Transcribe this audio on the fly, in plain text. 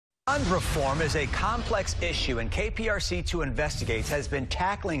Bond reform is a complex issue, and KPRC-TV Investigates has been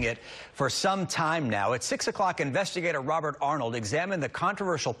tackling it for some time now. At 6 o'clock, investigator Robert Arnold examined the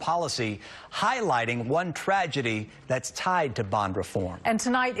controversial policy, highlighting one tragedy that's tied to bond reform. And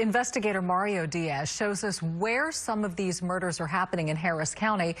tonight, investigator Mario Diaz shows us where some of these murders are happening in Harris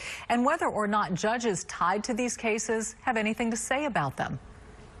County and whether or not judges tied to these cases have anything to say about them.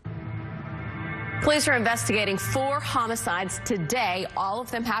 Police are investigating 4 homicides today. All of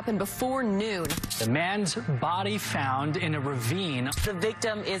them happened before noon. The man's body found in a ravine. The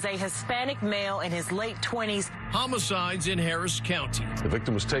victim is a Hispanic male in his late 20s. Homicides in Harris County. The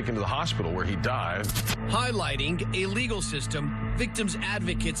victim was taken to the hospital where he died. Highlighting a legal system victims'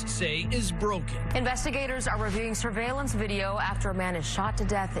 advocates say is broken. Investigators are reviewing surveillance video after a man is shot to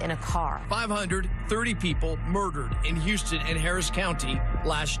death in a car. 530 people murdered in Houston and Harris County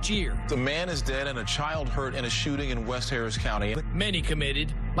last year. The man is dead and a child hurt in a shooting in West Harris County. Many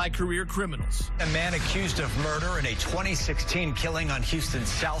committed by career criminals. A man accused of murder in a 2016 killing on Houston's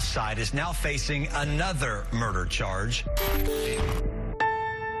South Side is now facing another murder charge.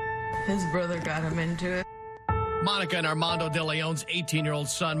 His brother got him into it. Monica and Armando De Leon's 18-year-old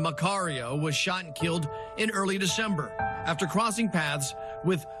son, Macario, was shot and killed in early December after crossing paths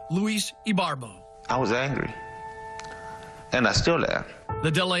with Luis Ibarbo. I was angry, and I still am. The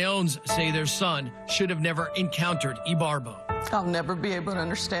De Leons say their son should have never encountered Ibarbo. I'll never be able to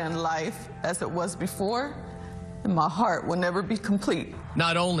understand life as it was before, and my heart will never be complete.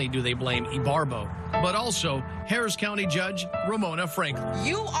 Not only do they blame Ibarbo, but also Harris County Judge Ramona Franklin.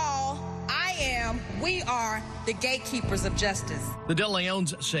 You all, I am, we are the gatekeepers of justice. The De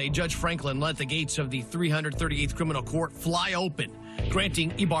Leons say Judge Franklin let the gates of the 338th Criminal Court fly open,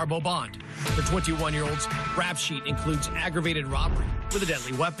 granting Ibarbo bond. The 21-year-old's rap sheet includes aggravated robbery with a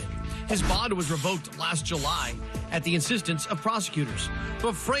deadly weapon. His bond was revoked last July at the insistence of prosecutors,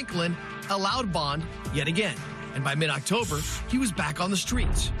 but Franklin allowed bond yet again, and by mid-October, he was back on the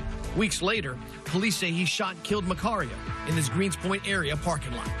streets. Weeks later, police say he shot and killed Macario in his Greens Point area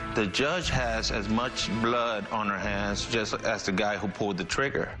parking lot. The judge has as much blood on her hands just as the guy who pulled the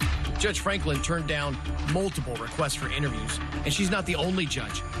trigger. Judge Franklin turned down multiple requests for interviews, and she's not the only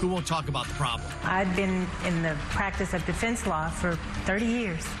judge who won't talk about the problem. I've been in the practice of defense law for 30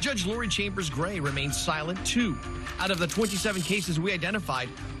 years. Judge Lori Chambers Gray remains silent, too. Out of the 27 cases we identified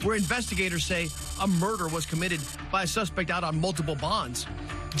where investigators say a murder was committed by a suspect out on multiple bonds,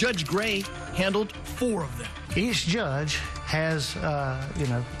 Judge Gray handled 4 of them. Each judge has,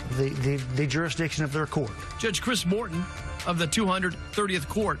 the jurisdiction of their court. Judge Chris Morton of the 230th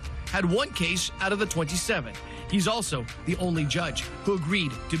Court had 1 case out of the 27. He's also the only judge who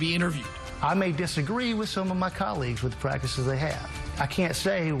agreed to be interviewed. I may disagree with some of my colleagues with the practices they have. I can't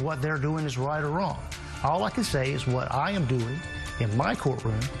say what they're doing is right or wrong. All I can say is what I am doing in my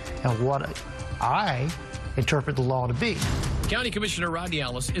courtroom and what I interpret the law to be. County Commissioner Rodney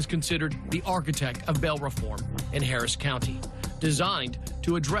Ellis is considered the architect of bail reform in Harris County, designed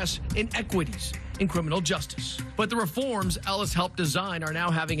to address inequities in criminal justice. But the reforms Ellis helped design are now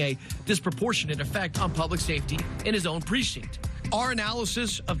having a disproportionate effect on public safety in his own precinct. Our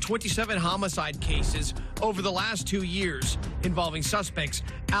analysis of 27 homicide cases over the last 2 years involving suspects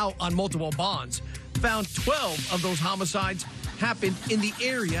out on multiple bonds found 12 of those homicides happened in the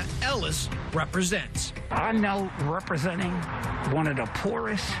area Ellis represents. I know representing one of the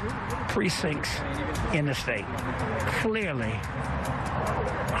poorest precincts in the state. Clearly,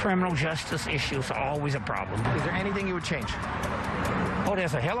 criminal justice issues are always a problem. Is there anything you would change? Oh,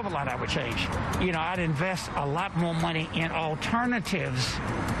 there's a hell of a lot I would change. You know, I'd invest a lot more money in alternatives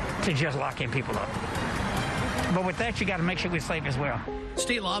to just locking people up. But with that, you got to make sure we're safe as well.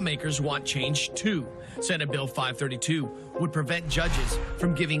 State lawmakers want change, too. Senate Bill 532 would prevent judges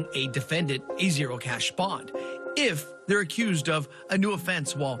from giving a defendant a zero-cash bond if they're accused of a new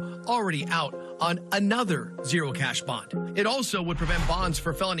offense while already out on another zero-cash bond. It also would prevent bonds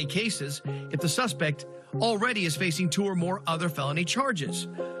for felony cases if the suspect already is facing 2 or more other felony charges.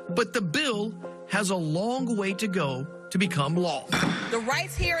 But the bill has a long way to go to become law. The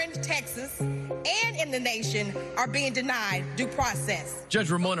rights here in Texas and in the nation are being denied due process. Judge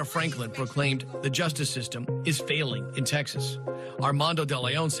Ramona Franklin proclaimed the justice system is failing in Texas. Armando De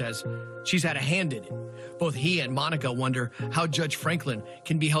Leon says she's had a hand in it. Both he and Monica wonder how Judge Franklin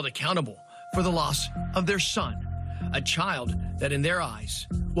can be held accountable for the loss of their son, a child that in their eyes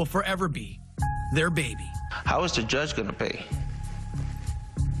will forever be their baby. How is the judge going to pay?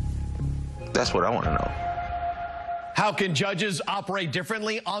 That's what I want to know. How can judges operate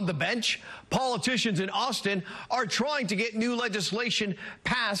differently on the bench? Politicians in Austin are trying to get new legislation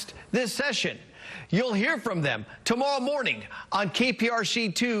passed this session. You'll hear from them tomorrow morning on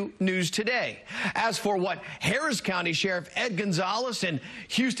KPRC-2 News Today. As for what Harris County Sheriff Ed Gonzalez and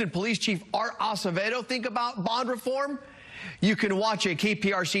Houston Police Chief Art Acevedo think about bond reform, you can watch a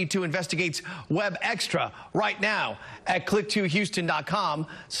KPRC-2 Investigates web extra right now at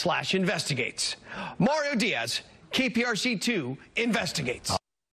click2houston.com/investigates. Mario Diaz, KPRC-2 Investigates.